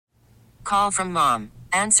Call from mom.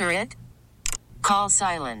 Answer it. Call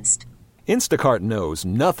silenced. Instacart knows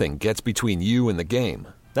nothing gets between you and the game.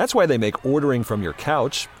 That's why they make ordering from your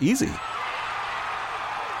couch easy.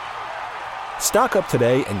 Stock up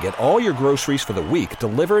today and get all your groceries for the week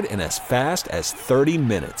delivered in as fast as 30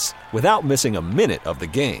 minutes without missing a minute of the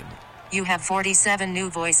game. You have 47 new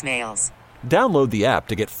voicemails. Download the app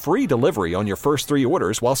to get free delivery on your first 3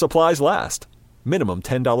 orders while supplies last. Minimum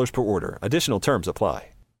 $10 per order. Additional terms apply.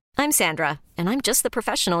 I'm Sandra, and I'm just the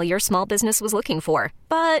professional your small business was looking for.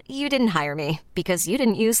 But you didn't hire me because you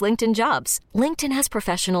didn't use LinkedIn Jobs. LinkedIn has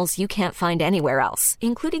professionals you can't find anywhere else,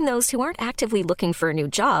 including those who aren't actively looking for a new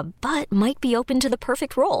job, but might be open to the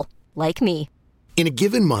perfect role, like me. In a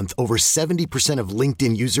given month, over 70% of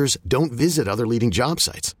LinkedIn users don't visit other leading job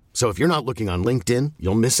sites. So if you're not looking on LinkedIn,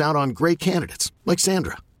 you'll miss out on great candidates like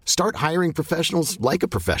Sandra. Start hiring professionals like a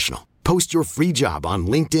professional. Post your free job on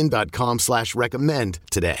linkedin.com/recommend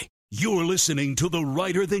today. You're listening to the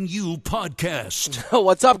Reiter Than You podcast.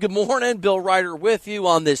 What's up? Good morning. Bill Reiter with you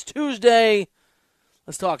on this Tuesday.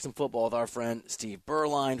 Let's talk some football with our friend Steve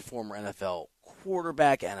Beuerlein, former NFL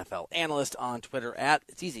quarterback, NFL analyst on Twitter at,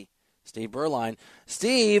 it's easy, Steve Beuerlein.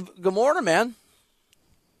 Steve, good morning, man.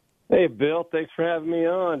 Hey, Bill. Thanks for having me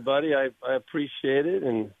on, buddy. I appreciate it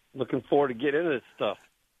and looking forward to getting into this stuff.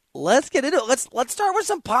 Let's get into it. Let's start with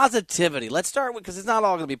some positivity. Let's start with, because it's not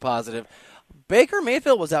all going to be positive. Baker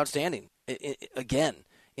Mayfield was outstanding again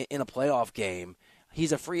in a playoff game.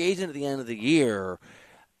 He's a free agent at the end of the year.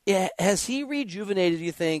 Has he rejuvenated,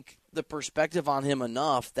 you think, the perspective on him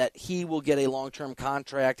enough that he will get a long-term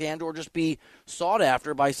contract and or just be sought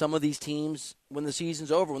after by some of these teams when the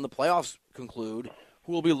season's over, when the playoffs conclude,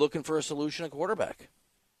 who will be looking for a solution at quarterback?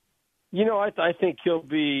 You know, I think he'll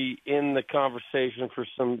be in the conversation for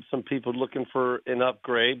some people looking for an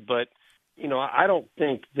upgrade, but, you know, I don't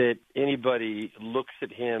think that anybody looks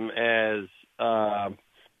at him as a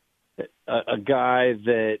guy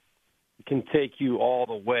that can take you all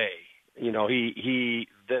the way. You know, the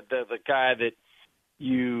guy that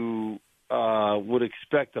you would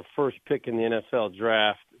expect the first pick in the NFL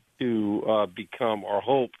draft to become or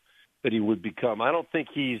hope that he would become. I don't think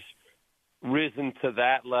he's risen to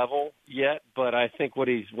that level yet, but I think what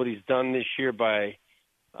he's done this year by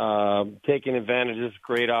taking advantage of this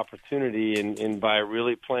great opportunity and by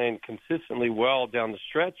really playing consistently well down the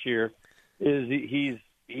stretch here is he's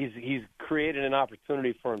created an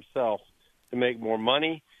opportunity for himself to make more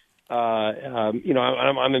money. You know,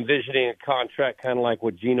 I'm envisioning a contract kind of like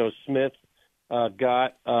what Geno Smith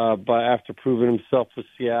got after proving himself with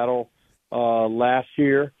Seattle last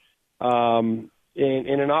year.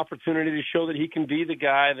 And an opportunity to show that he can be the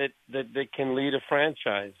guy that can lead a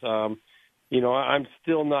franchise. You know, I'm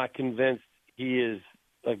still not convinced he is,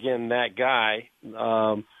 again, that guy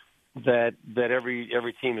that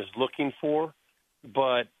every team is looking for.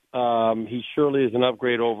 But he surely is an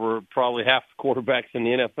upgrade over probably half the quarterbacks in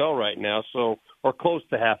the NFL right now, or close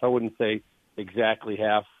to half. I wouldn't say exactly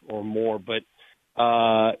half or more. But,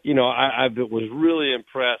 you know, I was really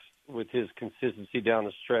impressed with his consistency down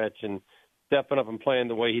the stretch and stepping up and playing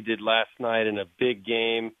the way he did last night in a big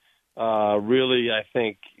game, really, I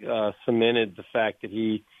think, cemented the fact that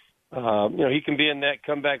he can be in that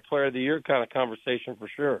comeback player of the year kind of conversation for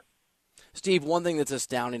sure. Steve, one thing that's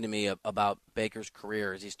astounding to me about Baker's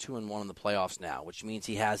career is he's 2-1 in the playoffs now, which means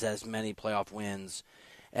he has as many playoff wins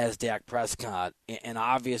as Dak Prescott. And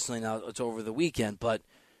obviously now it's over the weekend, but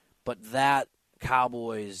that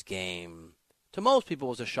Cowboys game, to most people,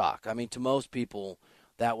 was a shock. I mean, to most people,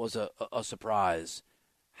 that was a surprise.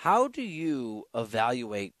 How do you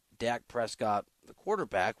evaluate Dak Prescott, the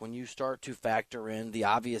quarterback, when you start to factor in the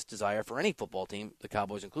obvious desire for any football team, the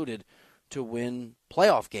Cowboys included, to win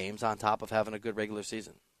playoff games on top of having a good regular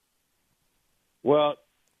season? Well,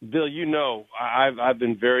 Bill, you know, I've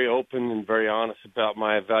been very open and very honest about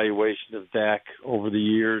my evaluation of Dak over the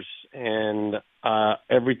years, and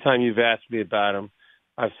every time you've asked me about him,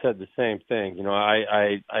 I've said the same thing. You know,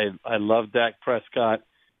 I love Dak Prescott.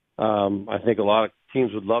 I think a lot of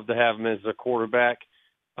teams would love to have him as a quarterback,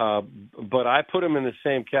 but I put him in the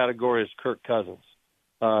same category as Kirk Cousins.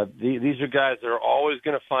 These are guys that are always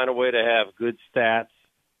going to find a way to have good stats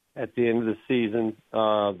at the end of the season.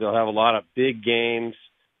 They'll have a lot of big games,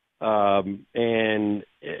 but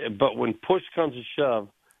when push comes to shove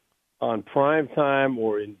on prime time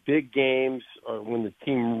or in big games, or when the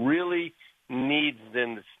team really needs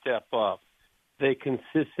them to step up, they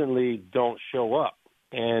consistently don't show up.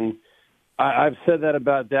 And I've said that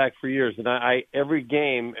about Dak for years. And every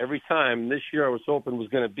game, every time this year I was hoping was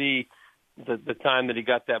going to be the time that he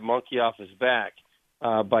got that monkey off his back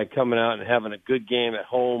by coming out and having a good game at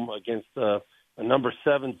home against a number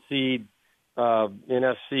 7 seed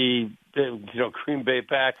NFC, Green Bay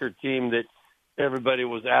Packer team that everybody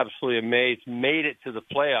was absolutely amazed made it to the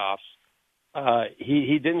playoffs.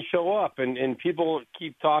 He didn't show up, and people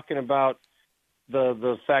keep talking about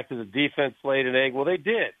the fact that the defense laid an egg. Well, they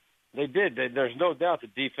did. There's no doubt the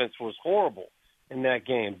defense was horrible in that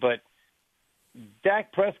game, but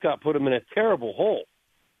Dak Prescott put him in a terrible hole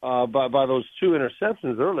by those 2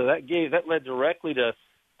 interceptions early. That led directly to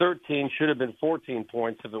 13, should have been 14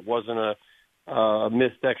 points if it wasn't a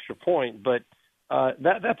missed extra point. But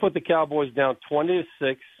that put the Cowboys down 20-6,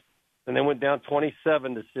 and then went down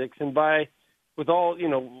 27-6. And with all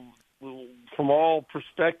from all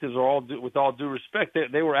perspectives, with all due respect,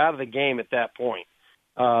 they were out of the game at that point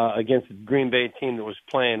against the Green Bay team that was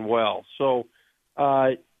playing well. So,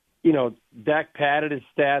 Dak padded his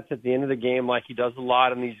stats at the end of the game like he does a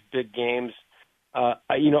lot in these big games.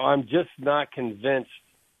 I'm just not convinced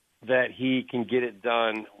that he can get it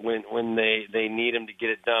done when they need him to get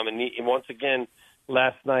it done. And once again,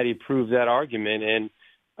 last night he proved that argument. And,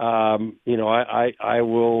 I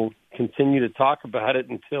will continue to talk about it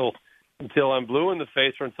until I'm blue in the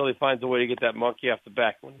face or until he finds a way to get that monkey off the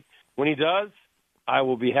back. When he does, I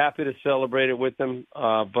will be happy to celebrate it with him.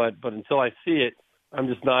 But until I see it, I'm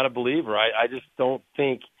just not a believer. I just don't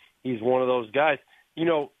think he's one of those guys.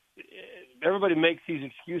 Everybody makes these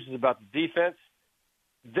excuses about the defense.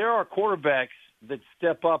 There are quarterbacks that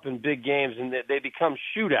step up in big games and they become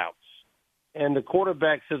shootouts. And the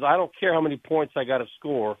quarterback says, I don't care how many points I got to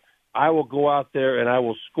score. I will go out there and I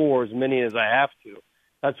will score as many as I have to.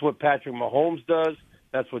 That's what Patrick Mahomes does.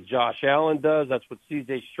 That's what Josh Allen does. That's what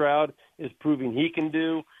C.J. Stroud is proving he can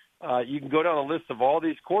do. You can go down a list of all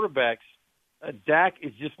these quarterbacks. Dak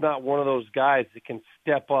is just not one of those guys that can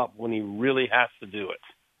step up when he really has to do it.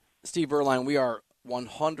 Steve Beuerlein, we are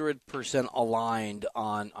 100% aligned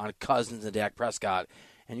on Cousins and Dak Prescott,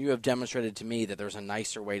 and you have demonstrated to me that there's a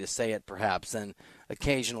nicer way to say it, perhaps, and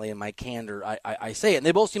occasionally in my candor I say it. And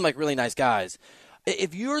they both seem like really nice guys.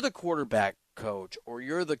 If you're the quarterback coach or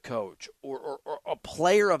you're the coach or a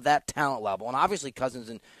player of that talent level, and obviously Cousins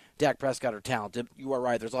and Dak Prescott are talented, you are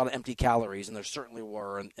right, there's a lot of empty calories, and there certainly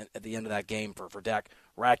were at the end of that game for Dak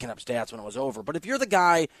racking up stats when it was over. But if you're the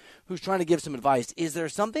guy who's trying to give some advice, is there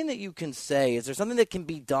something that you can say? Is there something that can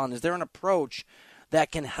be done? Is there an approach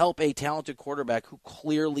that can help a talented quarterback who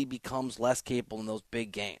clearly becomes less capable in those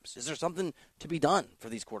big games? Is there something to be done for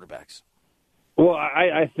these quarterbacks? Well,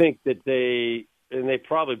 I think that they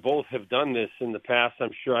probably both have done this in the past.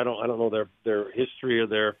 I'm sure. I don't know their history or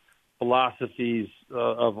their philosophies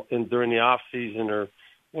during the off season or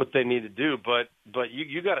what they need to do, but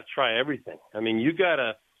you got to try everything. I mean, you got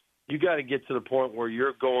to get to the point where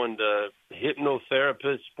you're going to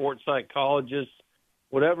hypnotherapists, sports psychologists,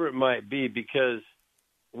 whatever it might be, because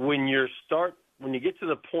when you get to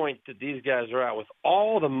the point that these guys are out with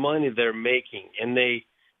all the money they're making and they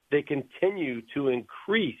continue to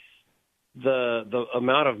increase the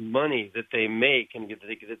amount of money that they make and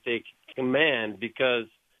that they command because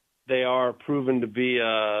they are proven to be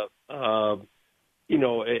a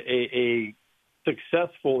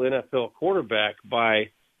successful NFL quarterback by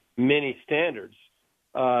many standards.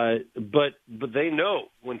 But they know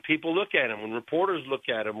when people look at him, when reporters look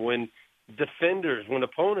at him, when defenders, when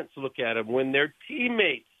opponents look at him, when their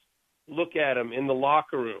teammates look at him in the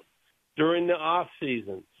locker room, during the off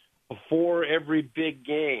season, before every big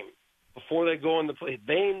game, before they go in the play,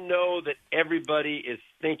 they know that everybody is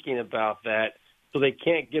thinking about that, so they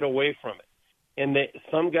can't get away from it. And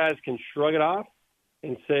some guys can shrug it off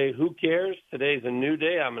and say, who cares? Today's a new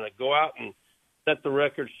day. I'm going to go out and set the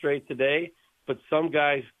record straight today. But some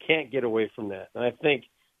guys can't get away from that. And I think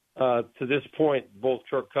to this point, both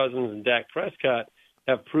Kirk Cousins and Dak Prescott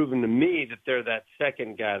have proven to me that they're that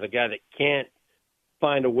second guy, the guy that can't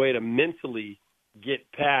find a way to mentally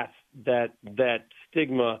get past that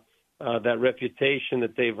stigma, that reputation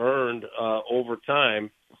that they've earned over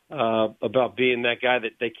time about being that guy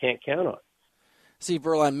that they can't count on. Steve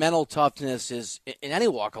Beuerlein, mental toughness is, in any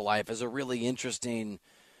walk of life, is a really interesting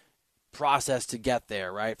process to get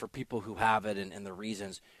there, right, for people who have it and the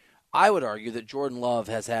reasons. I would argue that Jordan Love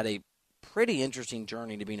has had a pretty interesting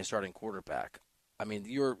journey to being a starting quarterback. I mean,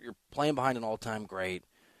 you're playing behind an all-time great.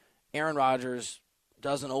 Aaron Rodgers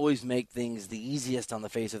doesn't always make things the easiest on the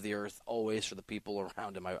face of the earth, always for the people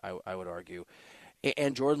around him, I would argue.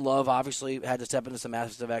 And Jordan Love obviously had to step into some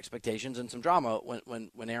massive expectations and some drama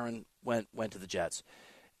when Aaron went to the Jets.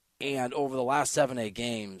 And over the last 7-8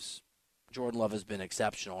 games, Jordan Love has been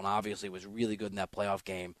exceptional and obviously was really good in that playoff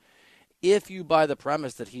game. If you buy the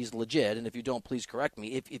premise that he's legit, and if you don't, please correct me,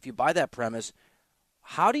 if you buy that premise,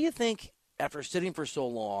 how do you think after sitting for so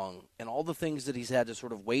long and all the things that he's had to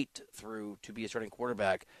sort of wait through to be a starting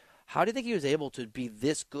quarterback, how do you think he was able to be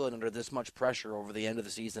this good under this much pressure over the end of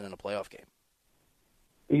the season in a playoff game?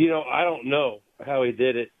 I don't know how he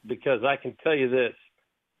did it, because I can tell you this.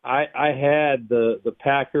 I had the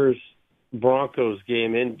Packers-Broncos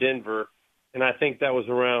game in Denver, and I think that was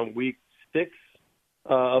around week 6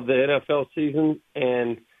 of the NFL season,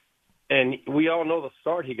 and we all know the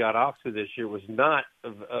start he got off to this year was not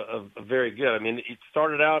a very good. I mean, it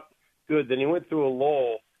started out good, then he went through a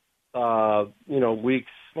lull,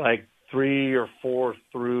 weeks like 3 or 4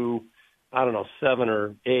 through, 7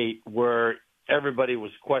 or 8, where everybody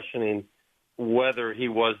was questioning whether he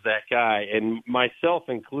was that guy, and myself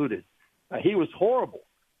included. He was horrible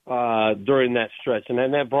during that stretch. And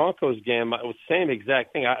then that Broncos game, it was the same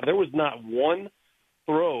exact thing. There was not one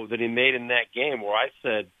throw that he made in that game where I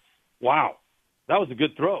said, wow, that was a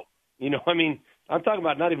good throw. I'm talking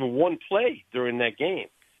about not even one play during that game.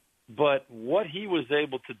 But what he was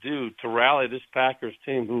able to do to rally this Packers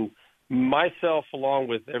team, who myself, along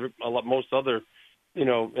with most other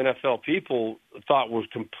NFL people, thought was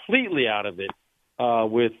completely out of it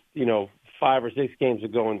with 5 or 6 games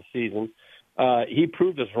ago in the season, he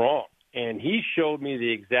proved us wrong, and he showed me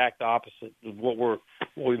the exact opposite of what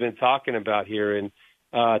we've been talking about here. And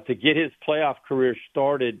to get his playoff career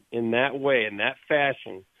started in that way, in that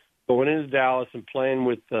fashion, going into Dallas and playing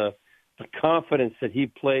with the confidence that he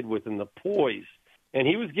played with and the poise, and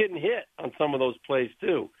he was getting hit on some of those plays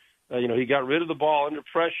too. He got rid of the ball under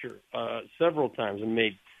pressure several times and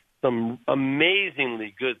made some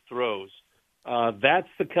amazingly good throws. That's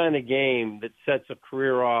the kind of game that sets a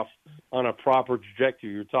career off on a proper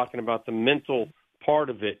trajectory. You're talking about the mental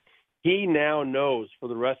part of it. He now knows for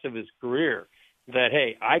the rest of his career that,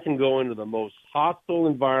 hey, I can go into the most hostile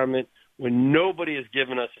environment when nobody has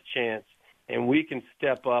given us a chance, and we can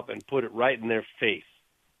step up and put it right in their face.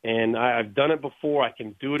 And I've done it before. I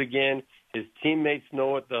can do it again. His teammates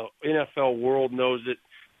know it. The NFL world knows it.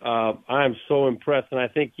 I'm so impressed, and I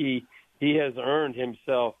think he has earned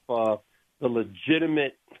himself the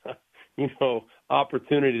legitimate,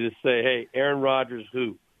 opportunity to say, "Hey, Aaron Rodgers,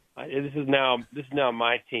 who? This is now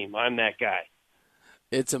my team. I'm that guy."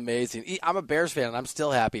 It's amazing. I'm a Bears fan, and I'm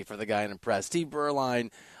still happy for the guy and impressed. Steve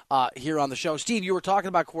Beuerlein here on the show. Steve, you were talking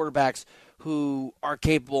about quarterbacks who are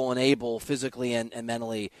capable and able physically and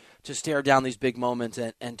mentally to stare down these big moments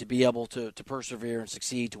and to be able to persevere and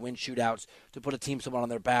succeed, to win shootouts, to put a team somewhat on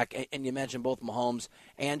their back. And you mentioned both Mahomes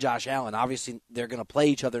and Josh Allen. Obviously, they're going to play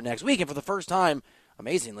each other next week. And for the first time,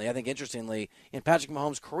 amazingly, I think interestingly, in Patrick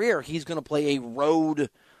Mahomes' career, he's going to play a road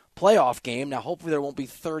playoff game. Now, hopefully there won't be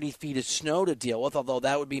 30 feet of snow to deal with, although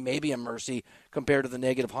that would be maybe a mercy compared to the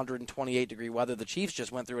negative 128-degree weather the Chiefs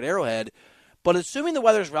just went through at Arrowhead. But assuming the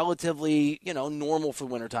weather's relatively, normal for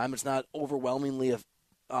wintertime, it's not overwhelmingly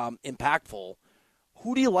impactful,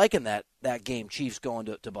 who do you like in that game, Chiefs going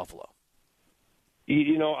to Buffalo?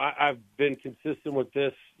 I've been consistent with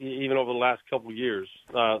this even over the last couple of years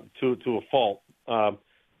to a fault. Josh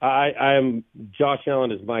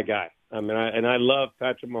Allen is my guy. I love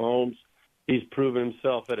Patrick Mahomes. He's proven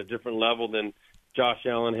himself at a different level than Josh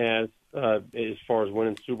Allen has as far as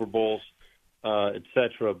winning Super Bowls, et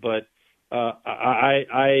cetera. But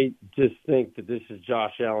I just think that this is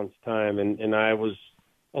Josh Allen's time, and I was,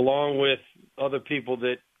 along with other people,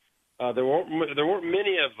 that there weren't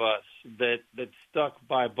many of us that stuck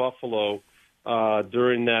by Buffalo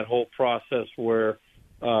during that whole process where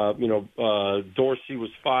Dorsey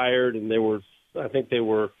was fired, and I think they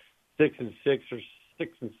were 6-6 or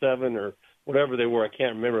 6-7 or whatever they were. I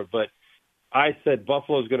can't remember, but I said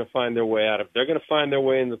Buffalo's going to find their way out of it. They're going to find their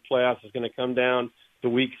way in the playoffs. It's going to come down to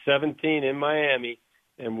week 17 in Miami,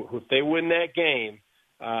 and if they win that game,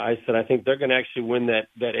 I said I think they're going to actually win that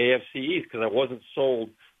AFC East, because I wasn't sold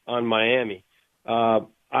on Miami.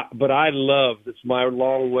 But I love, it's my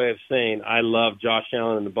long way of saying I love Josh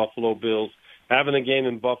Allen and the Buffalo Bills. Having a game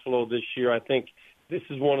in Buffalo this year, I think this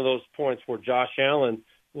is one of those points where Josh Allen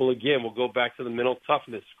we'll go back to the mental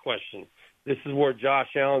toughness question. This is where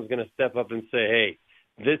Josh Allen's going to step up and say, hey,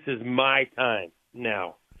 this is my time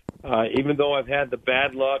now. Even though I've had the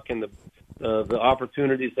bad luck and the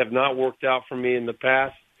opportunities have not worked out for me in the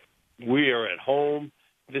past, we are at home.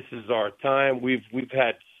 This is our time. We've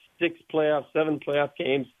had 7 playoff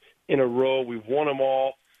games in a row. We've won them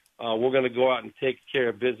all. We're going to go out and take care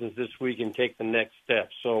of business this week and take the next step.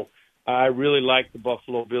 So I really like the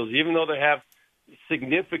Buffalo Bills, even though they have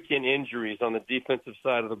significant injuries on the defensive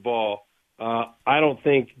side of the ball. I don't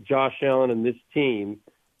think Josh Allen and this team,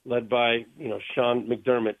 led by Sean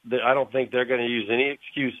McDermott, I don't think they're going to use any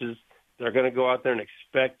excuses. They're going to go out there and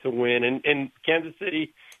expect to win. And Kansas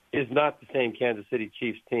City is not the same Kansas City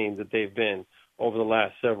Chiefs team that they've been over the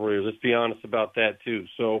last several years. Let's be honest about that, too.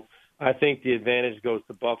 So I think the advantage goes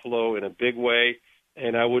to Buffalo in a big way,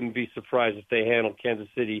 and I wouldn't be surprised if they handle Kansas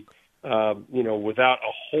City, without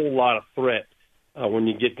a whole lot of threat when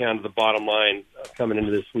you get down to the bottom line coming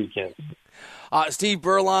into this weekend. Steve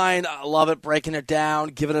Beuerlein, I love it, breaking it down,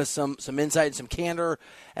 giving us some insight and some candor.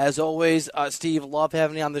 As always, Steve, love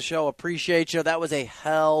having you on the show. Appreciate you. That was a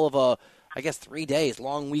hell of a, 3 days,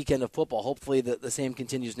 long weekend of football. Hopefully the same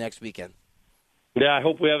continues next weekend. Yeah, I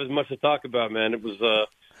hope we have as much to talk about, man. It was a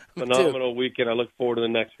phenomenal weekend. I look forward to the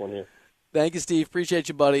next one here. Thank you, Steve. Appreciate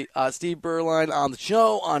you, buddy. Steve Beuerlein on the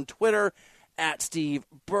show on Twitter, at Steve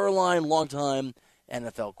Beuerlein, longtime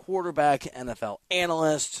NFL quarterback, NFL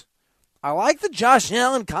analyst. I like the Josh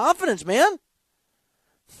Allen confidence, man.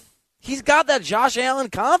 He's got that Josh Allen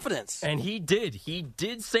confidence. And he did. He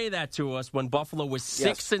did say that to us when Buffalo was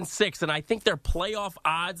 6-6. And I think their playoff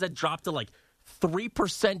odds had dropped to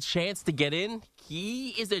 3% chance to get in. He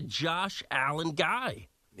is a Josh Allen guy.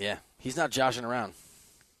 Yeah, he's not joshing around.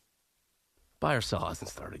 Buy or sell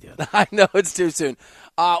hasn't started yet. I know, it's too soon.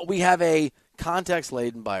 We have a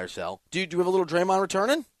context-laden buy or sell. Do you have a little Draymond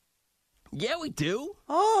returning? Yeah, we do.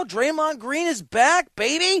 Oh, Draymond Green is back,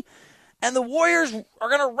 baby. And the Warriors are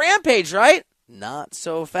going to rampage, right? Not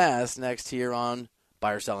so fast next here on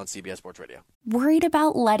Buy or Sell on CBS Sports Radio. Worried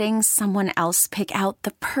about letting someone else pick out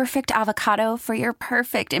the perfect avocado for your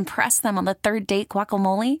perfect impress them on the third date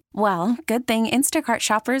guacamole? Well, good thing Instacart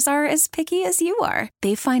shoppers are as picky as you are.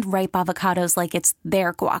 They find ripe avocados like it's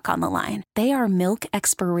their guac on the line. They are milk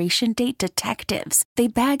expiration date detectives. They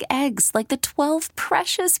bag eggs like the 12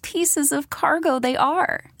 precious pieces of cargo they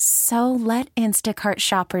are. So let Instacart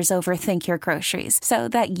shoppers overthink your groceries so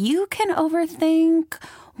that you can overthink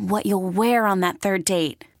what you'll wear on that third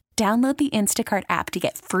date. Download the Instacart app to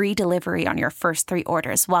get free delivery on your first 3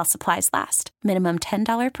 orders while supplies last. Minimum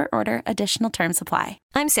 $10 per order. Additional terms apply.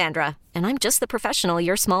 I'm Sandra, and I'm just the professional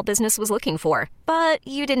your small business was looking for. But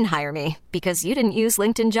you didn't hire me because you didn't use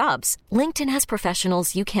LinkedIn Jobs. LinkedIn has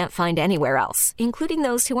professionals you can't find anywhere else, including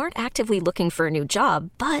those who aren't actively looking for a new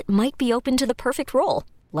job, but might be open to the perfect role,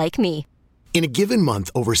 like me. In a given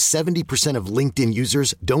month, over 70% of LinkedIn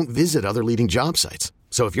users don't visit other leading job sites.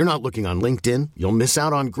 So if you're not looking on LinkedIn, you'll miss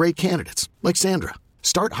out on great candidates like Sandra.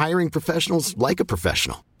 Start hiring professionals like a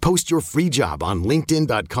professional. Post your free job on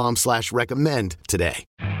linkedin.com/recommend today.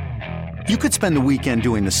 You could spend the weekend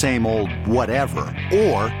doing the same old whatever,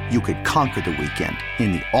 or you could conquer the weekend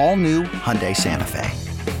in the all-new Hyundai Santa Fe.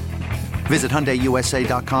 Visit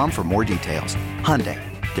HyundaiUSA.com for more details. Hyundai,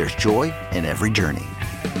 there's joy in every journey.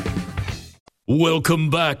 Welcome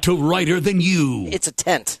back to Reiter Than You. It's a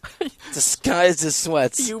tent. Disguised as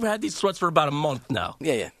sweats. You've had these sweats for about a month now.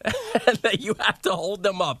 Yeah. And you have to hold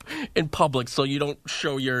them up in public so you don't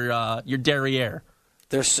show your derriere.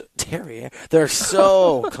 They're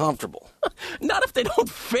so comfortable. Not if they don't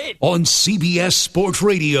fit. On CBS Sports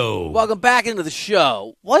Radio. Welcome back into the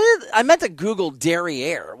show. I meant to Google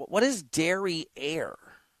derriere. What is derriere?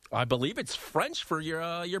 I believe it's French for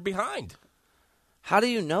your behind. How do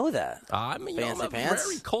you know that? I'm a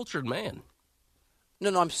very cultured man.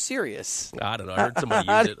 No, I'm serious. I don't know. I heard somebody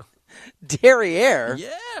use it. Derriere?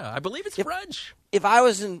 Yeah, I believe it's French. If I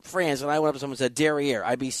was in France and I went up to someone and said derriere,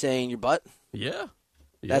 I'd be saying your butt? Yeah.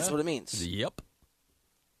 That's what it means? Yep.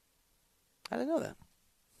 I didn't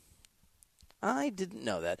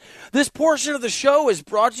know that. This portion of the show is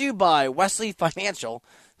brought to you by Wesley Financial.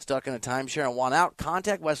 Stuck in a timeshare and want out?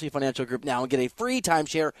 Contact Wesley Financial Group now and get a free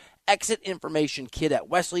timeshare exit information kit at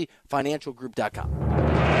wesleyfinancialgroup.com.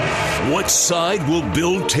 What side will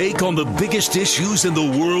Bill take on the biggest issues in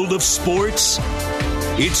the world of sports?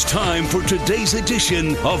 It's time for today's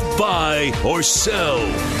edition of Buy or Sell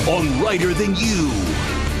on Reiter Than You.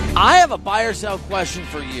 I have a buy or sell question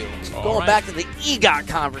for you. Going back to the EGOT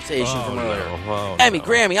conversation from earlier. Emmy,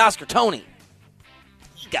 Grammy, Oscar, Tony.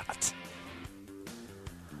 EGOT.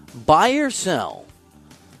 Buy or sell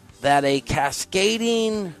that a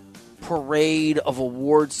cascading parade of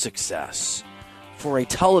award success for a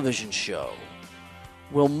television show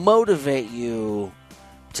will motivate you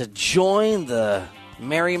to join the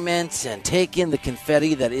merriment and take in the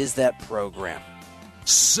confetti that is that program.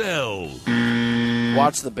 Sell.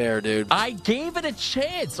 Watch the Bear, dude. I gave it a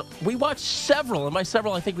chance. We watched several, and by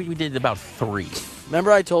several, I think we did about 3.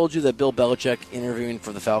 Remember I told you that Bill Belichick interviewing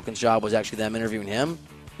for the Falcons job was actually them interviewing him?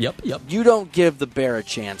 Yep. You don't give the Bear a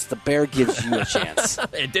chance. The Bear gives you a chance.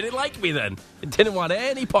 It didn't like me then. It didn't want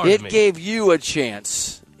any part of me. It gave you a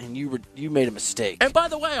chance, and you made a mistake. And by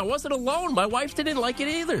the way, I wasn't alone. My wife didn't like it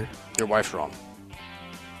either. Your wife's wrong.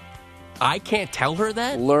 I can't tell her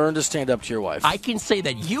that? Learn to stand up to your wife. I can say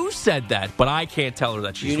that you said that, but I can't tell her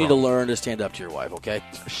that she's You need wrong. to learn to stand up to your wife, okay?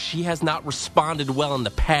 She has not responded well in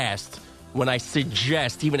the past when I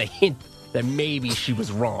suggest even a hint that maybe she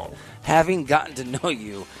was wrong. Having gotten to know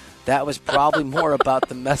you, that was probably more about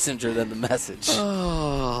the messenger than the message.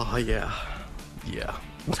 Oh, yeah. Yeah.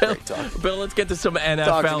 Great talk. Bill, let's get to some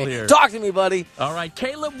NFL here. Talk to me, buddy. All right,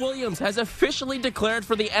 Caleb Williams has officially declared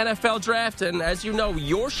for the NFL draft, and as you know,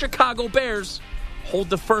 your Chicago Bears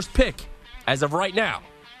hold the first pick as of right now.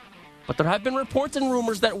 But there have been reports and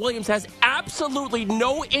rumors that Williams has absolutely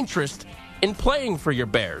no interest in playing for your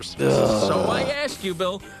Bears. So I ask you,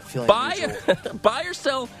 Bill, buy or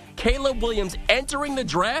sell Caleb Williams entering the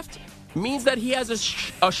draft means that he has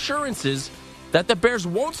assurances that the Bears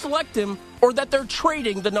won't select him or that they're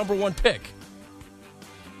trading the number 1 pick.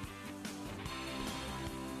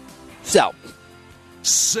 Sell.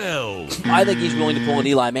 I think he's willing to pull an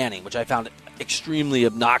Eli Manning, which I found extremely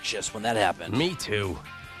obnoxious when that happened. Me too.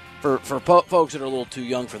 For folks that are a little too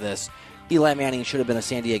young for this, Eli Manning should have been a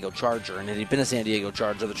San Diego Charger, and if he'd been a San Diego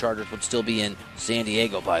Charger, the Chargers would still be in San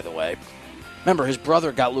Diego, by the way. Remember, his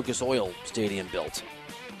brother got Lucas Oil Stadium built.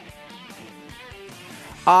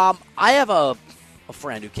 I have a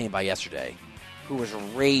friend who came by yesterday who was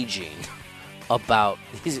raging about,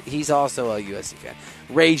 he's also a USC fan,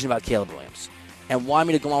 raging about Caleb Williams and wanted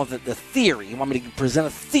me to go on with the theory. He wanted me to present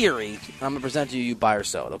a theory, and I'm going to present it to you, buy or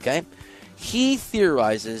sell it, okay? He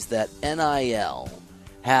theorizes that NIL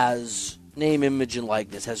has name, image, and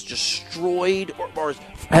likeness, has destroyed or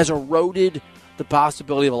has eroded the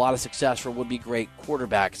possibility of a lot of success for would-be great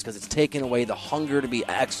quarterbacks because it's taken away the hunger to be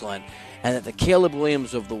excellent, and that the Caleb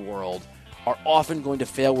Williams of the world are often going to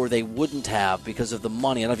fail where they wouldn't have because of the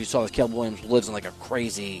money. I don't know if you saw this. Caleb Williams lives in like a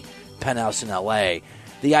crazy penthouse in L.A.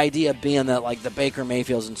 The idea being that like the Baker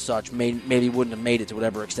Mayfields and such maybe wouldn't have made it to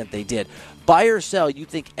whatever extent they did. Buy or sell, you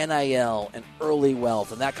think NIL and early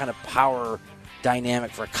wealth and that kind of power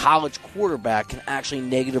dynamic for a college quarterback can actually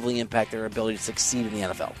negatively impact their ability to succeed in the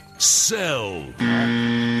NFL? Sell.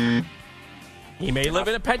 He may live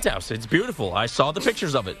in a penthouse. It's beautiful. I saw the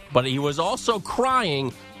pictures of it. But he was also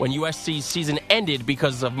crying when USC's season ended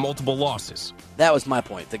because of multiple losses. That was my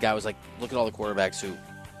point. The guy was like, look at all the quarterbacks who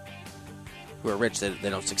are rich, they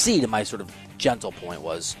don't succeed. And my sort of gentle point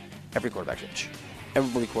was, every quarterback's rich.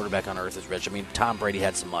 Every quarterback on earth is rich. I mean, Tom Brady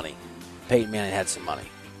had some money. Peyton Manning had some money.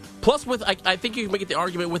 Plus, I think you can make the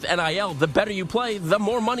argument with NIL, the better you play, the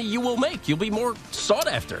more money you will make. You'll be more sought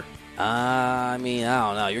after. I mean, I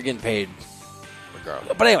don't know. You're getting paid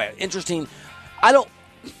regardless. But anyway, interesting. I don't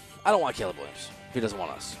want Caleb Williams if he doesn't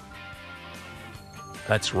want us.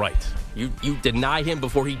 That's right. You deny him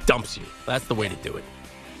before he dumps you. That's the way to do it.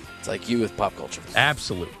 It's like you with pop culture.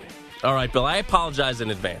 Absolutely. All right, Bill, I apologize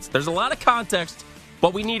in advance. There's a lot of context,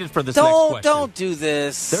 but we need it for this next question. Don't do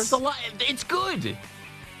this. There's a lot. It's good.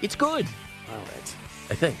 It's good. All right.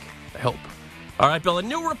 I think. I hope. All right, Bill, a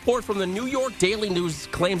new report from the New York Daily News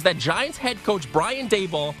claims that Giants head coach Brian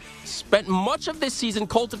Daboll spent much of this season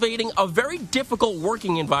cultivating a very difficult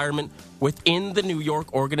working environment within the New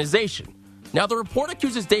York organization. Now, the report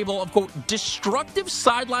accuses Daboll of, quote, destructive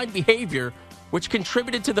sideline behavior, which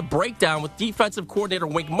contributed to the breakdown with defensive coordinator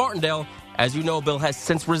Wink Martindale. As you know, Bill has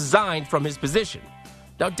since resigned from his position.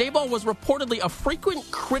 Now, Daboll was reportedly a frequent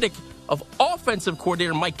critic of offensive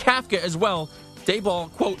coordinator Mike Kafka as well.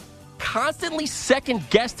 Daboll, quote, constantly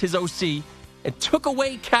second-guessed his OC and took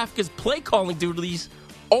away Kafka's play-calling duties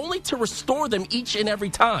only to restore them each and every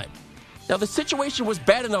time. Now, the situation was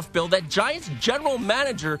bad enough, Bill, that Giants general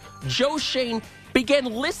manager Joe Schoen began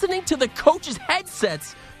listening to the coaches'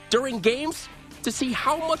 headsets during games to see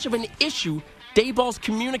how much of an issue Daboll's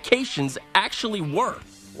communications actually were.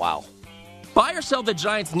 Wow. Buy or sell, the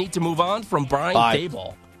Giants need to move on from Brian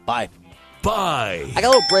Daboll. Buy. Buy. I got a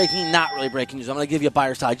little breaking, not really breaking news. I'm going to give you a buy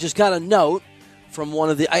or sell. I just got a note from one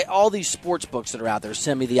of all these sports books that are out there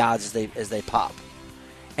send me the odds as they pop.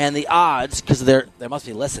 And the odds, because they must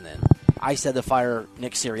be listening, I said to fire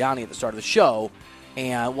Nick Sirianni at the start of the show,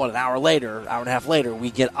 and an hour and a half later, we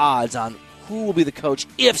get odds on who will be the coach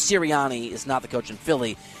if Sirianni is not the coach in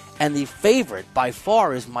Philly. And the favorite, by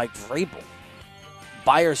far, is Mike Vrabel.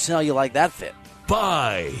 Buy or sell, you like that fit?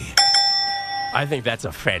 Buy. I think that's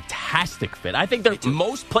a fantastic fit. I think there's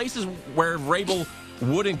most places where Vrabel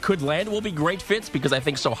would and could land will be great fits because I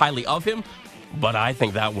think so highly of him. But I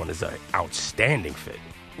think that one is an outstanding fit.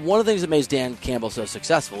 One of the things that makes Dan Campbell so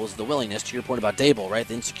successful is the willingness, to your point about Daboll, right?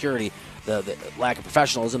 The insecurity, the lack of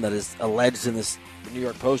professionalism that is alleged in this New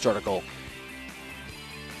York Post article.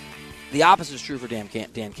 The opposite is true for Dan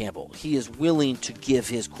Campbell. He is willing to give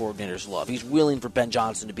his coordinators love. He's willing for Ben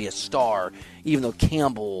Johnson to be a star, even though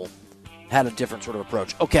Campbell had a different sort of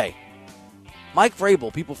approach. Okay, Mike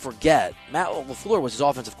Vrabel, people forget, Matt LaFleur was his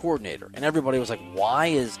offensive coordinator, and everybody was like, why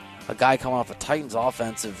is a guy coming off a Titans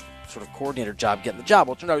offensive sort of coordinator job getting the job?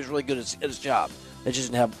 Well, it turned out he was really good at his job. They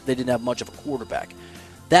didn't have much of a quarterback.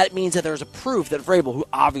 That means that there's a proof that Vrabel, who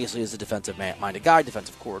obviously is a defensive-minded guy,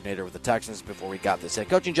 defensive coordinator with the Texans before he got this head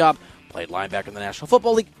coaching job, played linebacker in the National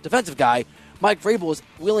Football League, defensive guy, Mike Vrabel is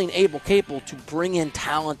willing, able, capable to bring in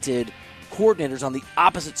talented coordinators on the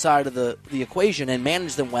opposite side of the equation and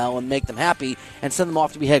manage them well and make them happy and send them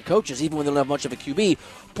off to be head coaches, even when they don't have much of a QB.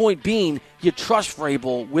 Point being, you trust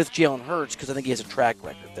Vrabel with Jalen Hurts because I think he has a track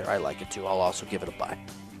record there. I like it, too. I'll also give it a buy.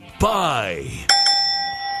 Buy.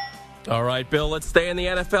 All right, Bill, let's stay in the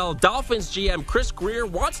NFL. Dolphins GM Chris Greer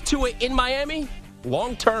wants Tua in Miami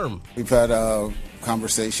long term. We've had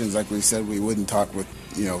conversations, like we said, we wouldn't talk with,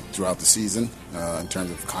 throughout the season in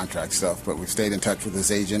terms of contract stuff, but we've stayed in touch with his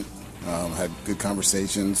agent, had good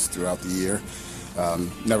conversations throughout the year.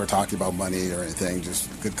 Never talked about money or anything, just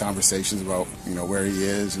good conversations about, where he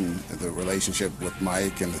is and the relationship with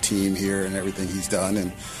Mike and the team here and everything he's done.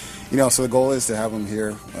 And, so the goal is to have him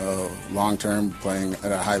here long-term playing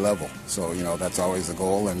at a high level. So, that's always the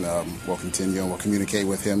goal, and we'll continue and we'll communicate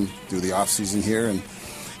with him through the off-season here. And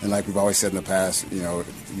like we've always said in the past, you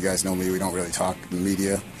guys know me, we don't really talk in the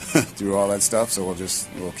media through all that stuff, so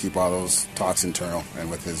we'll keep all those talks internal and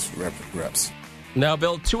with his reps. Now,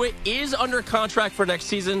 Bill, Tua is under contract for next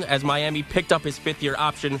season as Miami picked up his fifth-year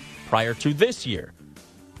option prior to this year.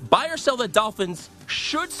 Buy or sell the Dolphins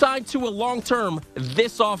should sign Tua long-term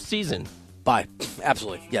this offseason? Buy.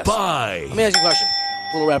 Absolutely, yes. Buy. Let me ask you a question.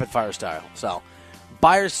 A little rapid-fire style. So,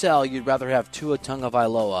 buy or sell, you'd rather have Tua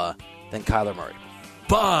Tagovailoa than Kyler Murray?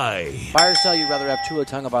 Buy. Buy or sell, you'd rather have Tua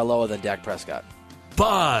Tagovailoa than Dak Prescott?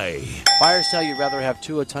 Buy. Buy or sell, you'd rather have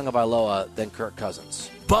Tua Tagovailoa than Kirk Cousins?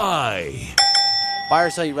 Buy. Buy or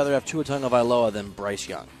sell, you'd rather have Tua Tagovailoa than Bryce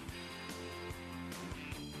Young?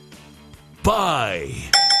 Buy.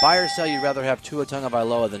 Buy or sell, you'd rather have Tua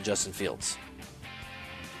Tagovailoa than Justin Fields?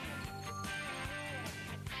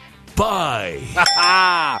 Buy.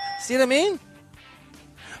 See what I mean?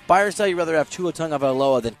 Buy or sell, you'd rather have Tua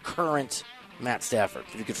Tagovailoa than current Matt Stafford,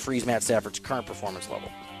 if you could freeze Matt Stafford's current performance level?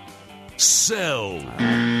 Sell.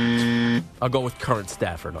 I'll go with current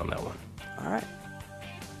Stafford on that one. All right.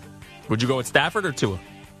 Would you go with Stafford or Tua?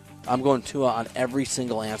 I'm going Tua on every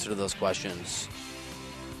single answer to those questions.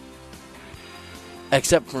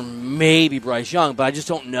 Except for maybe Bryce Young, but I just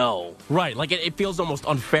don't know. Right, like it feels almost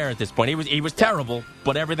unfair at this point. He was terrible,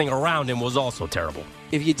 but everything around him was also terrible.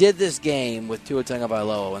 If you did this game with Tua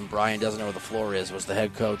Tagovailoa and Brian doesn't know where the floor is, was the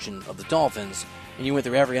head coach of the Dolphins, and you went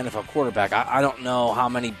through every NFL quarterback, I don't know how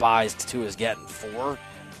many buys Tua's getting. 4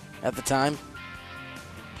 at the time?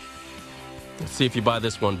 Let's see if you buy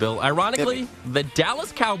this one, Bill. Ironically, the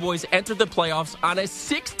Dallas Cowboys entered the playoffs on a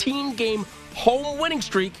 16-game home winning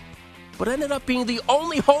streak, but ended up being the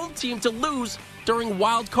only home team to lose during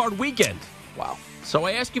Wild Card Weekend. Wow. So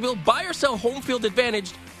I ask you, Bill, buy or sell home field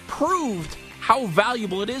advantage proved how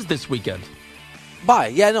valuable it is this weekend? Buy.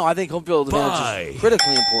 Yeah, no, I think home field advantage is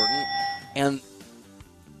critically important. And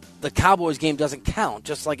the Cowboys game doesn't count,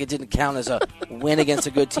 just like it didn't count as a win against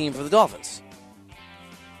a good team for the Dolphins.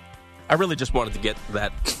 I really just wanted to get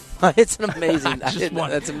that. It's an amazing.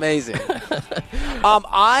 That's amazing.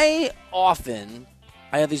 I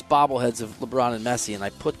have these bobbleheads of LeBron and Messi, and I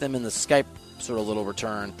put them in the Skype sort of little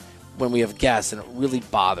return when we have guests, and it really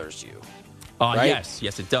bothers you. Right?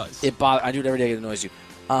 Yes, it does. I do it every day. It annoys you.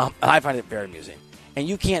 I find it very amusing. And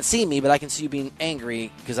you can't see me, but I can see you being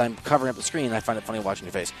angry because I'm covering up the screen, and I find it funny watching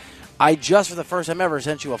your face. I just, for the first time ever,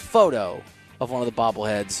 sent you a photo of one of the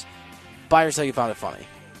bobbleheads. Buy or sell, you found it funny.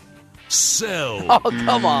 Sell. Oh,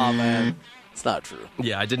 come on, man. It's not true.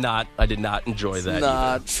 Yeah, I did not enjoy that. It's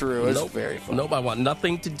not either. True. It's very funny. Nope, I want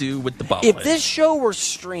nothing to do with the bobblehead. If this show were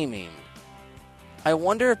streaming, I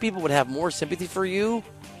wonder if people would have more sympathy for you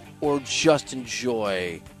or just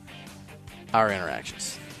enjoy our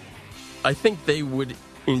interactions. I think they would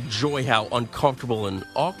enjoy how uncomfortable and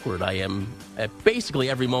awkward I am at basically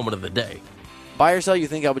every moment of the day. Buy or sell, you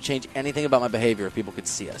think I would change anything about my behavior if people could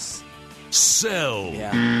see us? Sell.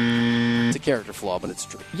 Yeah. It's a character flaw, but it's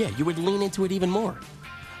true. Yeah, you would lean into it even more.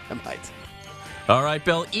 I might. All right,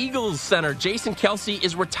 Bill. Eagles center Jason Kelce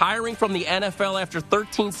is retiring from the NFL after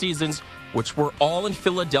 13 seasons, which were all in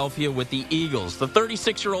Philadelphia with the Eagles. The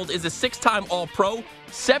 36-year-old is a 6-time All-Pro,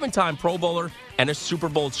 7-time Pro Bowler, and a Super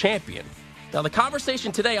Bowl champion. Now, the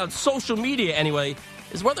conversation today on social media, anyway,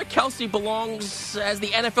 is whether Kelce belongs as the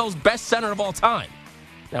NFL's best center of all time.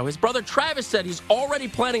 Now, his brother Travis said he's already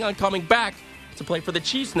planning on coming back to play for the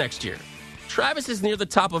Chiefs next year. Travis is near the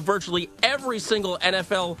top of virtually every single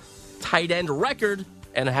NFL tight end record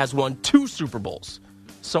and has won 2 Super Bowls.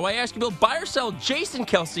 So I ask you, Bill, buy or sell Jason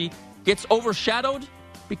Kelce gets overshadowed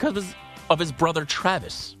because of his brother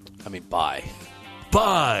Travis? I mean, buy.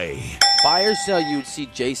 Buy. Buy or sell, you would see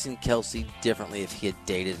Jason Kelce differently if he had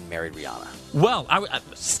dated and married Rihanna. Well,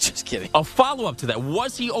 just kidding. A follow-up to that.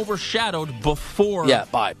 Was he overshadowed before? Yeah,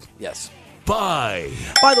 buy. Yes. Buy.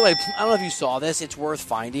 By the way, I don't know if you saw this. It's worth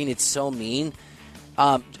finding. It's so mean.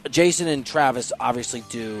 Jason and Travis obviously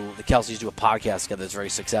the Kelce's do a podcast together that's very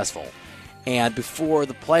successful. And before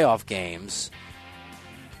the playoff games,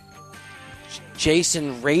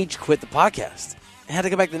 Jason rage quit the podcast and had to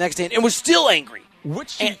go back the next day and was still angry.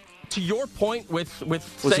 To your point with was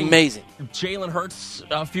saying amazing. Jalen Hurts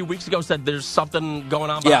a few weeks ago said there's something going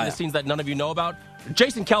on behind the scenes that none of you know about.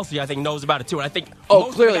 Jason Kelce, I think, knows about it too. And I think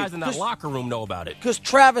most clearly, of the guys in that locker room know about it. Because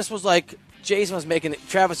Travis was like, Jason was making it.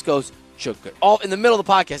 Travis goes, chugga. All in the middle of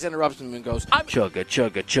the podcast, interrupts him and goes, chugga,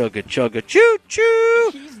 chugga, chugga, chugga, choo,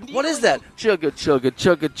 choo. What is that? Chugga, chugga,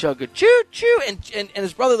 chugga, chugga, choo, choo. And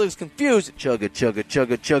his brother looks confused. Chugga, chugga,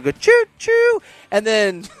 chugga, chugga, choo, choo.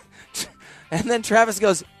 And then Travis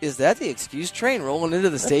goes, is that the excuse train rolling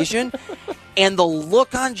into the station? And the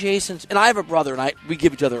look on Jason's, and I have a brother, and we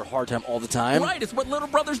give each other a hard time all the time. Right, it's what little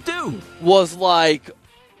brothers do. Was like,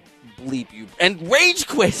 bleep you. And rage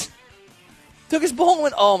quit. Took his ball and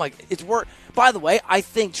went, oh my, it's work. By the way, I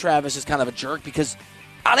think Travis is kind of a jerk because,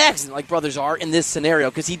 on accident, like brothers are in this scenario,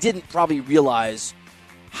 because he didn't probably realize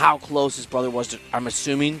how close his brother was to, I'm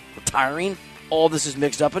assuming, retiring. All this is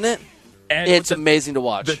mixed up in it. And it's amazing to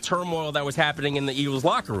watch. The turmoil that was happening in the Eagles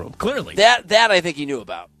locker room, clearly. That I think he knew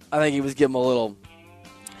about. I think he was giving him a little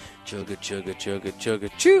chugga, chugga, chugga, chugga,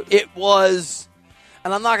 chew. It was,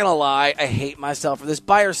 and I'm not going to lie, I hate myself for this.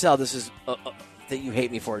 Buy or sell, this is that you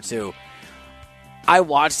hate me for it too. I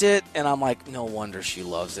watched it, and I'm like, no wonder she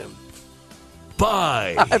loves him.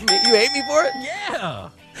 Buy. I mean, you hate me for it? Yeah.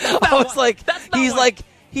 I was like,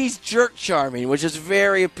 he's jerk charming, which is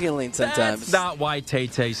very appealing sometimes. That's not why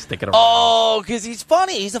Tay-Tay's sticking around. Oh, because he's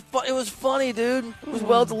funny. It was funny, dude. It was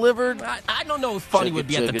well delivered. I don't know if funny would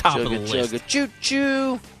be at the top of the list.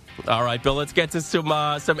 Choo-choo. All right, Bill, let's get to some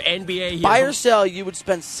NBA here. Buy or sell, you would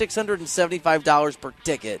spend $675 per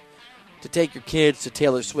ticket to take your kids to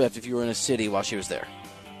Taylor Swift if you were in a city while she was there.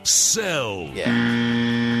 Sell.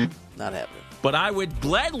 Yeah. Not happening. But I would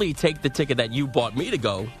gladly take the ticket that you bought me to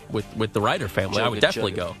go with the Reiter family. I would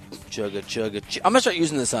definitely go. Chugga, chugga, chugga. I'm going to start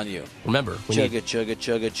using this on you. Remember. Chugga, chugga,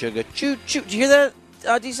 chugga, chugga, choo, choo. Did you hear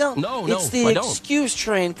that, Diesel? No, It's the excuse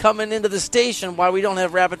train coming into the station why we don't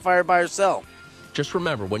have rapid fire buy or sell. Just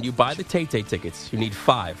remember, when you buy the Tay-Tay tickets, you need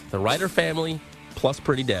 5. The Reiter family plus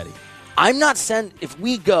Pretty Daddy. I'm not if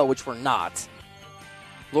we go, which we're not,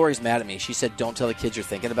 Lori's mad at me. She said, don't tell the kids you're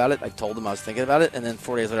thinking about it. I told them I was thinking about it, and then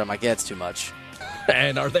 4 days later I'm like, yeah, it's too much.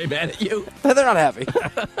 And are they mad at you? They're not happy.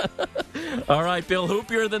 All right, Bill,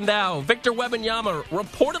 hoopier than thou. Victor Wembanyama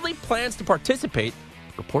reportedly plans to participate.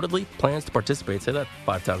 Say that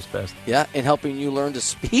 5 times fast. Yeah, in helping you learn to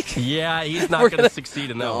speak? Yeah, he's not going to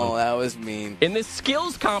succeed in that one. Oh, that was mean. In this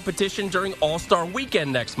skills competition during All-Star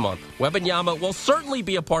Weekend next month, Wembanyama will certainly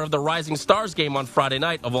be a part of the Rising Stars game on Friday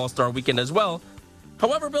night of All-Star Weekend as well.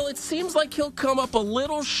 However, Bill, it seems like he'll come up a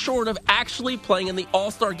little short of actually playing in the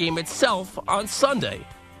All-Star game itself on Sunday.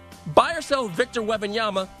 Buy or sell, Victor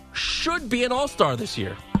Wembanyama should be an All-Star this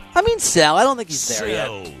year. I mean, sell. I don't think he's there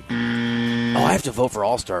Sell. yet. Oh, I have to vote for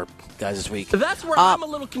All-Star guys this week. That's where I'm a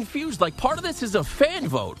little confused. Like, part of this is a fan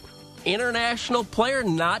vote. International player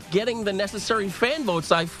not getting the necessary fan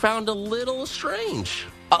votes I found a little strange.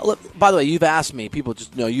 Look, by the way, you've asked me, people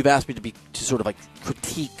just know, you've asked me to sort of like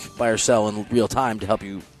critique buy or sell in real time to help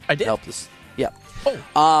you. I did? Help this. Yeah. Oh,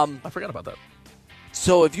 I forgot about that.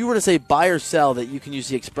 So if you were to say buy or sell that you can use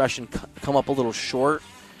the expression come up a little short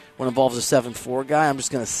when it involves a 7'4" guy, I'm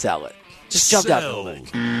just going to sell it. Just jump out of the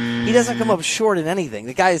thing. He doesn't come up short in anything.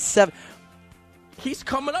 The guy is 7. He's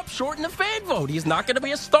coming up short in the fan vote. He's not going to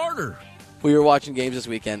be a starter. We were watching games this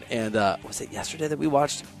weekend, and was it yesterday that we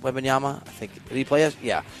watched Wembanyama? I think. Did he play it?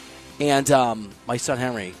 Yeah. And my son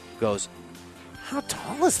Henry goes, how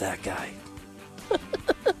tall is that guy?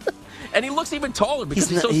 And he looks even taller because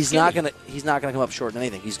he's so he's skinny. He's not gonna come up short in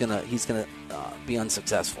anything. He's gonna be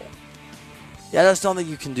unsuccessul. Yeah, I just don't think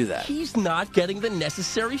you can do that. He's not getting the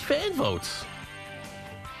necessary fan votes.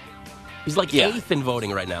 He's like 8th in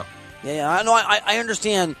voting right now. Yeah, I know. I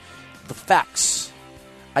understand the facts.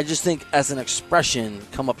 I just think as an expression,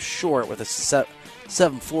 come up short with a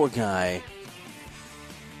 7'4" guy.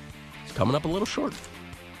 He's coming up a little short.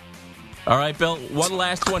 All right, Bill, one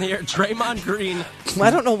last one here. Draymond Green.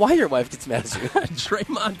 I don't know why your wife gets mad at you.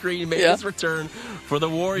 Draymond Green made his return for the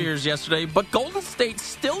Warriors yesterday, but Golden State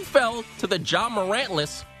still fell to the Ja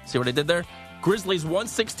Morantless. See what I did there? Grizzlies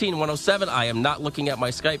 116-107. I am not looking at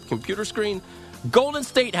my Skype computer screen. Golden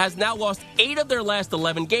State has now lost 8 of their last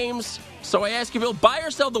 11 games. So I ask you, Bill, buy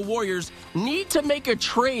or sell the Warriors need to make a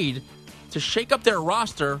trade to shake up their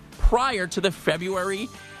roster prior to the February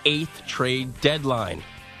 8th trade deadline?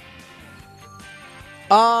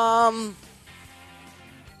 You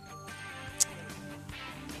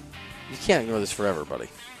can't ignore this forever, buddy.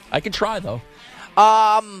 I could try, though.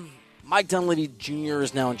 Mike Dunleavy Jr.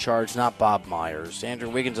 is now in charge, not Bob Myers. Andrew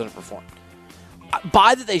Wiggins underperformed.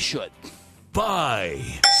 Buy that they should. Buy.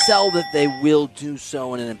 Sell that they will do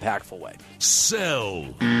so in an impactful way.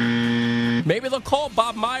 Sell. Maybe they'll call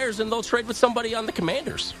Bob Myers and they'll trade with somebody on the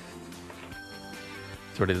Commanders.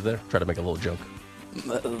 See what I did there? Try to make a little joke.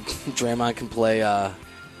 Draymond can play, what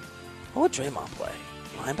would Draymond play?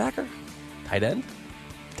 Linebacker? Tight end?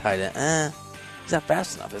 Tight end. He's not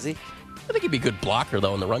fast enough, is he? I think he'd be a good blocker,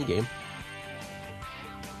 though, in the run game.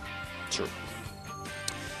 True.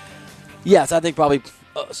 Yes, I think probably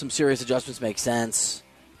some serious adjustments make sense,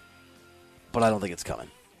 but I don't think it's coming.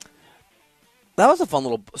 That was a fun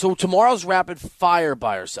little... So tomorrow's rapid fire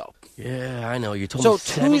buy or sell. Yeah, I know. You told me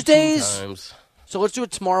 17 Tuesdays, times. So let's do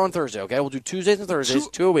it tomorrow and Thursday, okay? We'll do Tuesdays and Thursdays,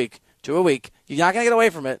 2 a week. 2 a week. You're not going to get away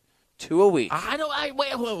from it. 2 a week.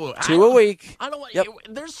 Wait. 2 a week. I don't want. Yep.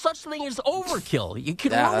 There's such thing as overkill. You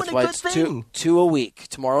can Yeah, ruin that's a why good it's thing. Two a week,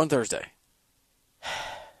 tomorrow and Thursday.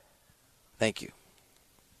 Thank you.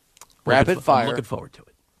 Rapid fire. I'm looking forward to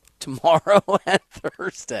it. Tomorrow and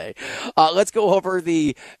Thursday. Let's go over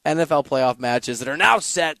the NFL playoff matches that are now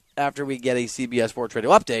set after we get a CBS Sports Radio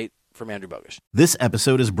update from Andrew Bogusch. This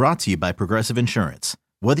episode is brought to you by Progressive Insurance.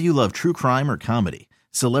 Whether you love true crime or comedy,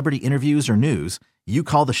 celebrity interviews or news, you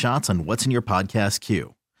call the shots on what's in your podcast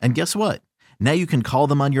queue. And guess what? Now you can call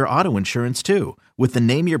them on your auto insurance too with the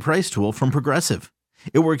Name Your Price tool from Progressive.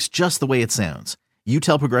 It works just the way it sounds. You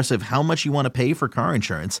tell Progressive how much you want to pay for car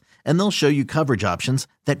insurance, and they'll show you coverage options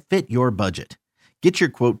that fit your budget. Get your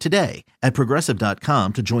quote today at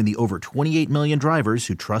Progressive.com to join the over 28 million drivers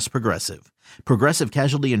who trust Progressive. Progressive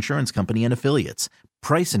Casualty Insurance Company and Affiliates.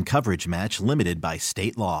 Price and coverage match limited by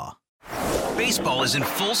state law. Baseball is in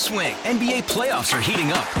full swing. NBA playoffs are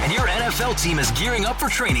heating up, and your NFL team is gearing up for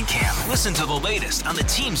training camp. Listen to the latest on the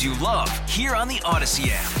teams you love here on the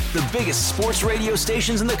Odyssey app. The biggest sports radio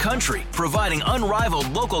stations in the country, providing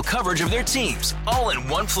unrivaled local coverage of their teams, all in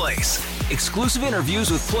one place. Exclusive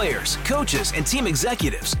interviews with players, coaches, and team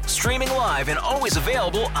executives, streaming live and always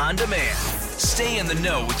available on demand. Stay in the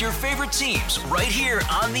know with your favorite teams right here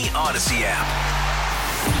on the Odyssey app.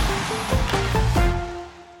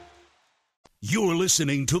 You're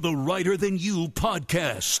listening to the Reiter Than You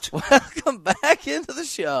podcast. Welcome back into the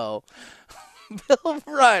show. Bill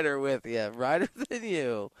Reiter with you. Reiter Than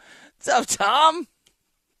You. What's up, Tom?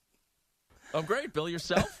 I'm great. Bill,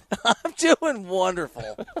 yourself? I'm doing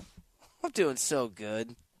wonderful. I'm doing so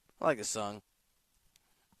good. I like a song.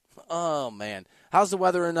 Oh, man. How's the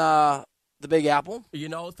weather in the Big Apple? You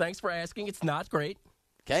know, thanks for asking. It's not great.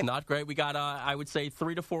 Okay. It's not great. We got, I would say,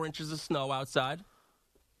 3 to 4 inches of snow outside.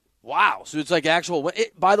 Wow. So it's like actual.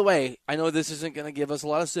 By the way, I know this isn't going to give us a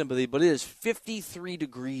lot of sympathy, but it is 53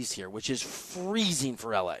 degrees here, which is freezing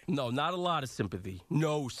for L.A. No, not a lot of sympathy.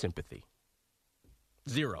 No sympathy.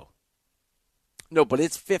 0. No, but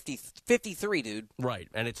it's 53, dude. Right.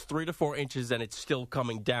 And it's 3 to 4 inches, and it's still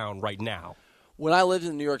coming down right now. When I lived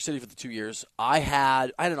in New York City for the 2 years, I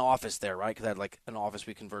had an office there, right? Because I had like an office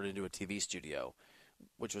we converted into a TV studio,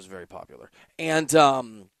 which was very popular. And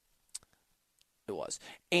it was.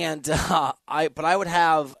 And I would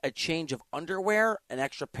have a change of underwear, an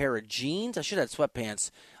extra pair of jeans. I should have had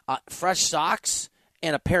sweatpants, fresh socks,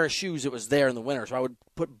 and a pair of shoes that was there in the winter. So I would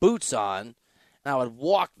put boots on, and I would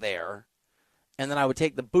walk there, and then I would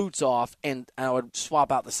take the boots off, and I would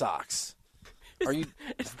swap out the socks.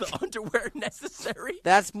 Is the underwear necessary?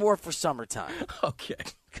 That's more for summertime. Okay.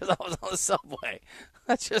 Because I was on the subway.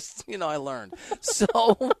 That's just, I learned. So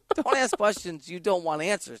don't ask questions you don't want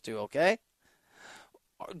answers to, okay?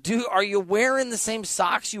 Are you wearing the same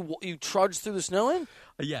socks you trudge through the snow in?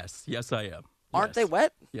 Yes, I am. Aren't they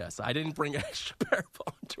wet? Yes, I didn't bring an extra pair of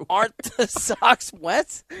underwear. Aren't the socks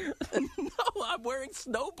wet? No, I'm wearing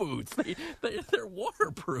snow boots. They're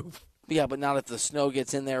waterproof. Yeah, but not if the snow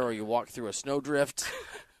gets in there or you walk through a snowdrift.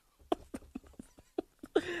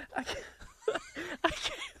 I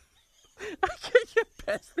can't get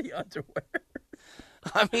past the underwear.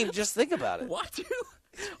 I mean, just think about it. Why'd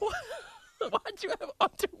you have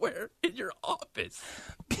underwear in your office?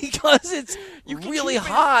 because it's really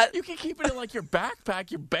hot. You can keep it in like your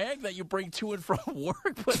backpack, your bag that you bring to and from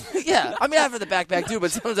work. But yeah, I mean, I have the backpack too,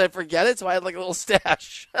 but sometimes I forget it, so I had like a little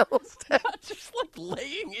stash. Just like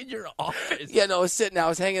laying in your office. Yeah, no, I was sitting. I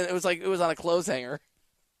was hanging. It was on a clothes hanger.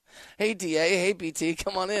 Hey, DA. Hey, BT.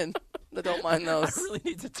 Come on in. I don't mind those. I really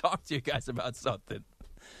need to talk to you guys about something.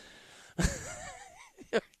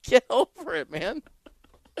 Get over it, man.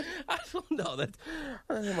 I don't know. That's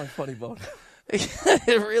my funny bone.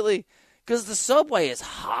 It really, because the subway is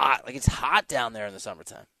hot. Like, it's hot down there in the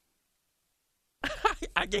summertime.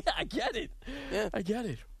 I get it. Yeah. I get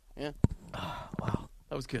it. Yeah. Oh, wow.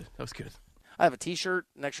 That was good. I have a T-shirt,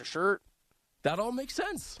 an extra shirt. That all makes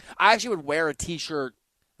sense. I actually would wear a T-shirt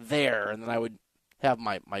there, and then I would have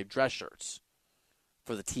my dress shirts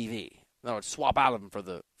for the TV. Then I would swap out of them for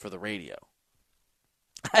the radio.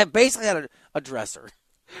 I basically had a dresser.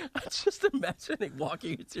 I'm just imagining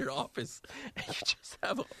walking into your office and you just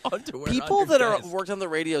have underwear. People on that your desk. worked on the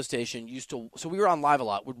radio station used to, so we were on live a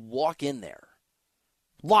lot, would walk in there.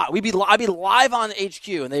 I'd be live on HQ,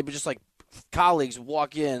 and they'd be just like colleagues would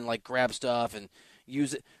walk in, like grab stuff and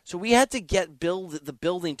use it. So we had to the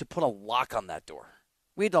building to put a lock on that door.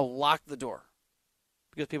 We had to lock the door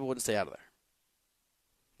because people wouldn't stay out of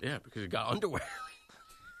there. Yeah, because you got underwear.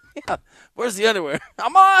 Yeah, where's the underwear?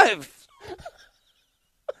 I'm live.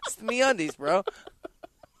 It's the MeUndies, bro.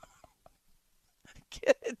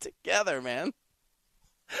 Get it together, man.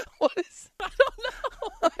 What is? I don't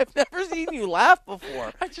know. I've never seen you laugh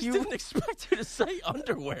before. I just didn't expect you to say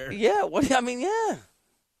underwear. Yeah. What? I mean, yeah.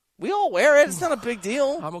 We all wear it. It's not a big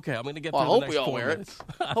deal. I'm okay. I'm going to get Well, through I the hope next we all 4 wear minutes.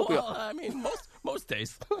 it. Hope we all. I mean, most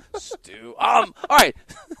days. Stu. All right.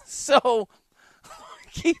 So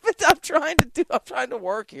keep it. I'm trying to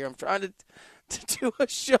work here. I'm trying to do a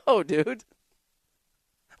show, dude.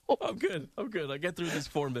 I'm good. I get through these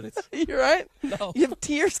 4 minutes. You right? No. You have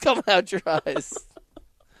tears coming out your eyes.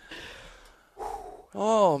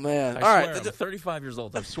 Oh, man. I All swear, right. I'm 35 years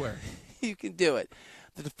old. I swear. You can do it.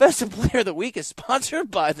 The Defensive Player of the Week is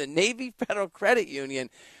sponsored by the Navy Federal Credit Union,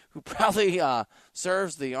 who proudly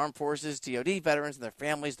serves the armed forces, DoD veterans, and their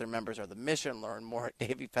families. Their members are the mission. Learn more at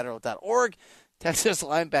NavyFederal.org. Texas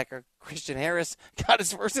linebacker Christian Harris got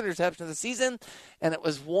his first interception of the season, and it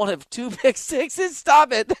was one of 2 pick sixes.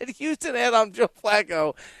 Stop it. That Houston had on Joe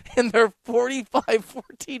Flacco in their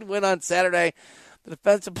 45-14 win on Saturday. The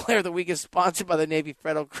Defensive Player of the Week is sponsored by the Navy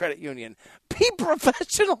Federal Credit Union. Be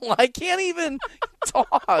professional. I can't even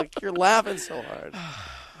talk. You're laughing so hard.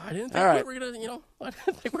 I didn't think we were going to, I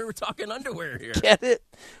didn't think we were talking underwear here. Get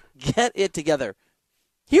it together.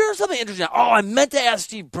 Here's something interesting. Oh, I meant to ask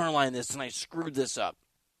Steve Beuerlein this, and I screwed this up.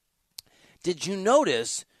 Did you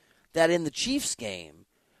notice that in the Chiefs game,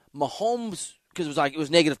 Mahomes, because it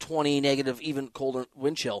was negative 20, negative even colder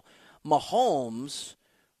wind chill, Mahomes,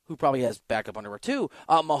 who probably has backup underwear too,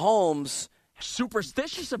 Mahomes,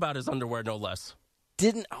 superstitious about his underwear, no less.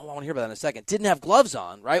 I want to hear about that in a second. Didn't have gloves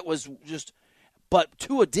on, right? But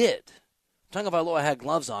Tua did. Tagovailoa had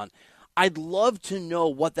gloves on. I'd love to know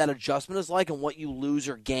what that adjustment is like and what you lose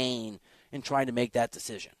or gain in trying to make that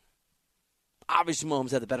decision. Obviously,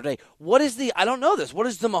 Mahomes had the better day. I don't know this. What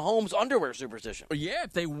is the Mahomes underwear superstition? Yeah,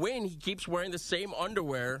 if they win, he keeps wearing the same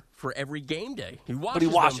underwear for every game day. He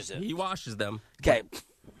washes them. Okay.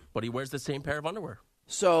 But he wears the same pair of underwear.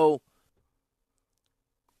 So,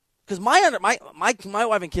 because my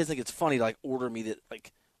wife and kids think it's funny to, like, order me that,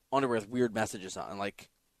 like, underwear with weird messages on. Like,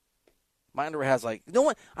 my underwear has, like, no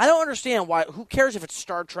one. I don't understand why. Who cares if it's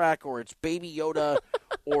Star Trek or it's Baby Yoda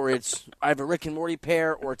or I have a Rick and Morty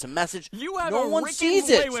pair or it's a message. You have no one sees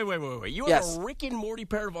it. Wait. You have a Rick and Morty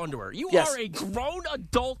pair of underwear. You are a grown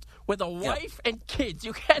adult with a wife and kids.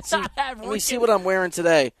 You cannot have Rick. Let me see what I'm wearing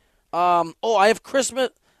today.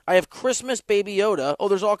 I have Christmas Baby Yoda. Oh,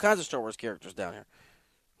 there's all kinds of Star Wars characters down here.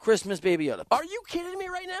 Christmas Baby Yoda. Are you kidding me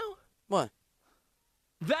right now? What?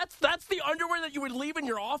 That's the underwear that you would leave in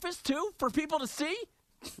your office, too, for people to see?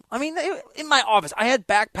 I mean, in my office, I had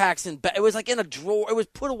backpacks and it was like in a drawer. It was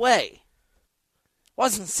put away. It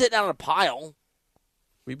wasn't sitting out in a pile.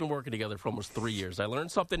 We've been working together for almost 3 years. I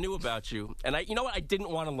learned something new about you, and you know what? I didn't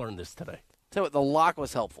want to learn this today. Tell you what, the lock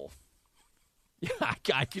was helpful. Yeah,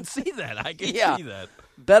 I can see that. I can see that.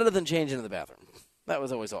 Better than changing in the bathroom. That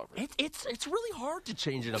was always awkward. It's really hard to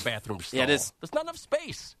change in a bathroom stall. Yeah, it is. There's not enough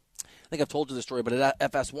space. I think I've told you the story, but at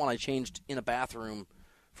FS1, I changed in a bathroom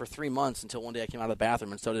for 3 months until one day I came out of the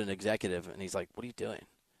bathroom and so did an executive, and he's like, "What are you doing?"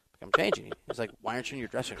 I'm changing. He's like, "Why aren't you in your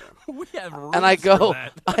dressing room?" We have rooms and I go, for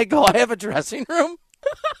that. I have a dressing room?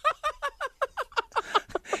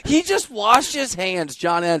 He just washed his hands,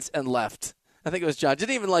 John Entz, and left. I think it was John.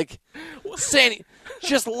 Didn't even say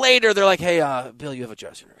Just later, they're like, hey, Bill, you have a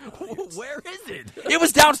dressing room. Where is it? It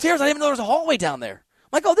was downstairs. I didn't even know there was a hallway down there. I'm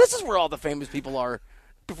like, oh, this is where all the famous people are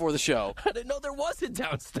before the show. I didn't know there wasn't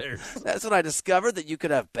downstairs. That's when I discovered that you could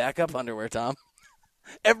have backup underwear, Tom.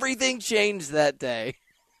 Everything changed that day.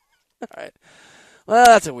 All right. Well,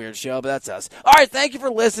 that's a weird show, but that's us. All right, thank you for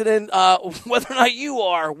listening. Whether or not you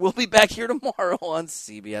are, we'll be back here tomorrow on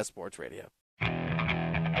CBS Sports Radio.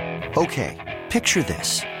 Okay, picture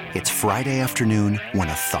this. It's Friday afternoon when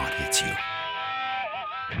a thought hits you.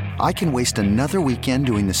 I can waste another weekend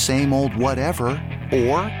doing the same old whatever,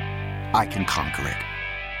 or I can conquer it.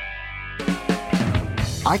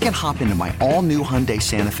 I can hop into my all-new Hyundai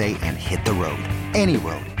Santa Fe and hit the road. Any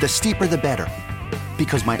road. The steeper, the better.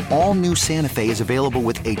 Because my all-new Santa Fe is available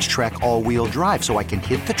with H-Track all-wheel drive, so I can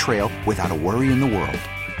hit the trail without a worry in the world.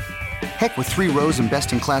 Heck, with 3 rows and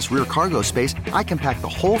best-in-class rear cargo space, I can pack the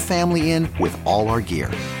whole family in with all our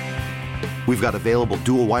gear. We've got available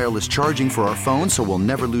dual wireless charging for our phones, so we'll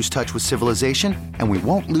never lose touch with civilization, and we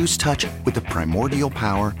won't lose touch with the primordial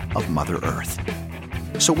power of Mother Earth.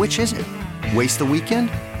 So which is it? Waste the weekend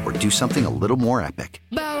or do something a little more epic?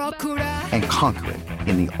 And conquer it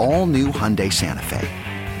in the all-new Hyundai Santa Fe.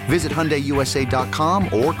 Visit HyundaiUSA.com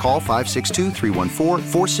or call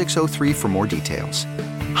 562-314-4603 for more details.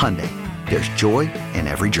 Hyundai, there's joy in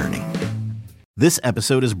every journey. This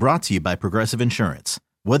episode is brought to you by Progressive Insurance.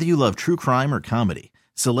 Whether you love true crime or comedy,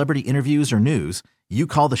 celebrity interviews or news, you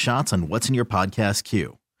call the shots on what's in your podcast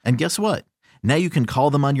queue. And guess what? Now you can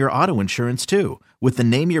call them on your auto insurance too with the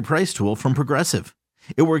Name Your Price tool from Progressive.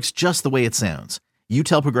 It works just the way it sounds. You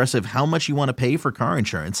tell Progressive how much you want to pay for car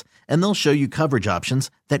insurance, and they'll show you coverage options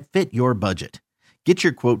that fit your budget. Get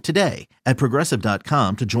your quote today at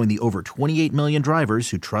Progressive.com to join the over 28 million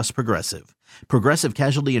drivers who trust Progressive. Progressive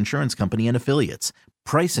Casualty Insurance Company and Affiliates.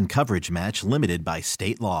 Price and coverage match limited by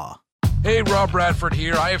state law. Hey, Rob Bradford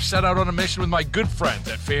here. I have set out on a mission with my good friends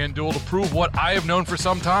at FanDuel to prove what I have known for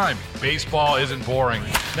some time. Baseball isn't boring.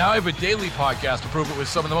 Now I have a daily podcast to prove it with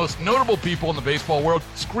some of the most notable people in the baseball world,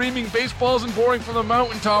 screaming baseball isn't boring from the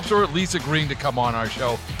mountaintops, or at least agreeing to come on our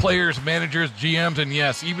show. Players, managers, GMs, and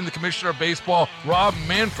yes, even the commissioner of baseball, Rob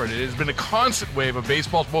Manfred. It has been a constant wave of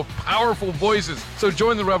baseball's most powerful voices. So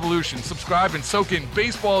join the revolution. Subscribe and soak in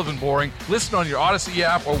Baseball Isn't Boring. Listen on your Odyssey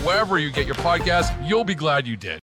app or wherever you get your podcasts. You'll be glad you did.